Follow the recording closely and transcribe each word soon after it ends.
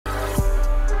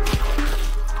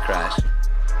crash.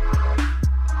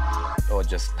 Or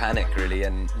just panic, really,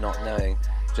 and not knowing.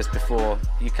 Just before,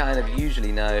 you kind of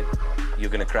usually know you're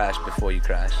going to crash before you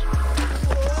crash.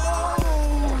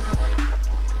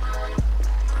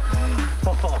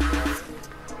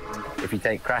 If you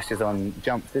take crashes on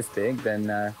jumps this big, then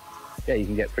yeah, you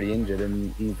can get pretty injured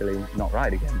and easily not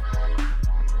ride again.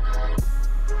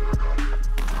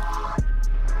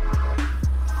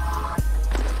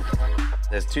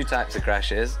 There's two types of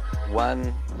crashes.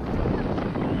 One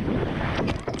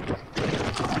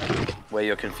where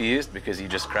you're confused because you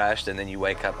just crashed and then you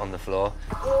wake up on the floor.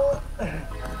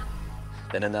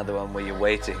 Then another one where you're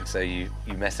waiting, so you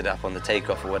mess it up on the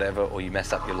takeoff or whatever, or you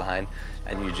mess up your line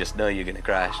and you just know you're going to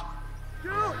crash.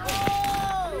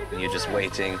 And you're just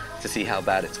waiting to see how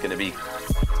bad it's going to be.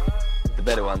 The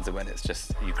better ones are when it's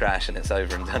just you crash and it's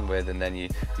over and done with, and then you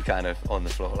kind of on the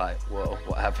floor like, whoa,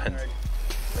 what happened?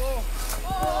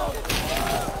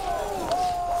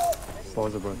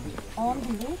 Pause about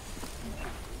it.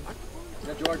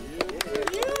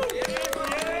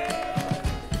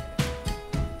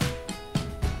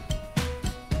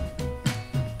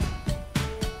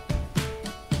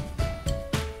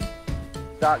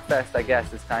 Darkfest, I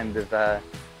guess, is kind of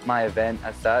my event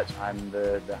as such. I'm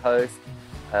the host,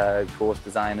 course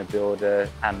designer, builder,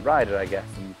 and rider, I guess.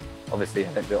 And obviously,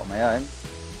 I don't do it on my own.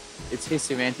 It's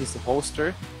his event, he's the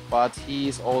hoster, but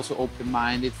he's also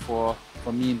open-minded for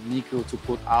me and Nico to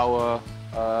put our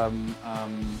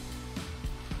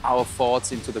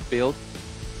thoughts into the build.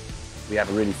 We have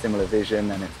a really similar vision,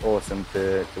 and it's awesome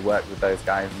to work with those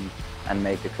guys and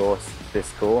make a course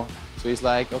this cool. So he's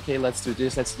like, okay, let's do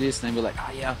this, and then we're like,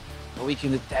 oh yeah, well, we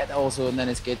can do that also, and then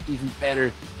it's get even better.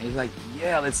 And he's like,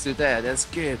 yeah, let's do that, that's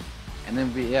good. And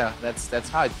then that's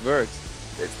how it works.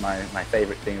 It's my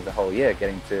favorite thing of the whole year,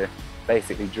 getting to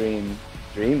basically getting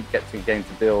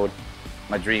to build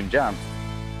my dream jump.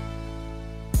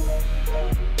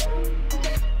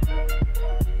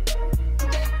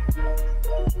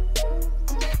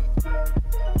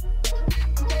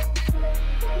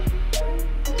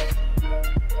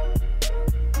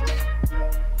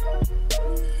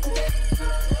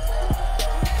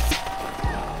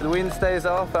 The wind stays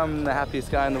off, I'm the happiest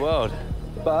guy in the world.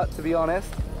 But to be honest,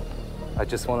 I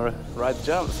just want to ride the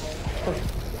jumps.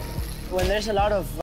 When there's a lot of